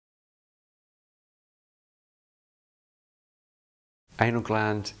Anal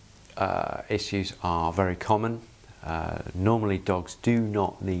gland issues are very common. Normally dogs do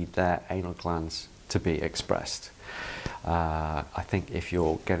not need their anal glands to be expressed. I think if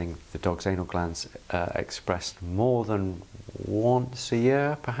you're getting the dog's anal glands expressed more than once a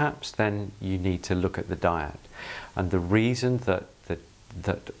year perhaps, then you need to look at the diet. And the reason that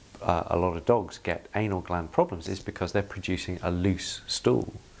a lot of dogs get anal gland problems is because they're producing a loose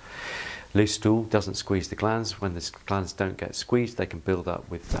stool. Loose stool doesn't squeeze the glands. When the glands don't get squeezed, they can build up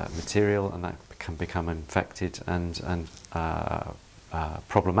with material, and that can become infected and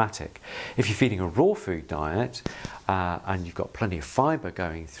problematic. If you're feeding a raw food diet and you've got plenty of fibre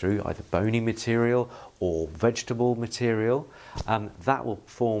going through, either bony material or vegetable material, that will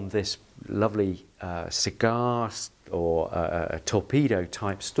form this lovely cigar or a torpedo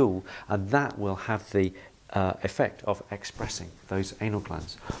type stool, and that will have the effect of expressing those anal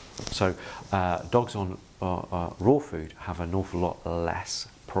glands. So dogs on raw food have an awful lot less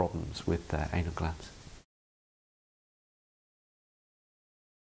problems with their anal glands.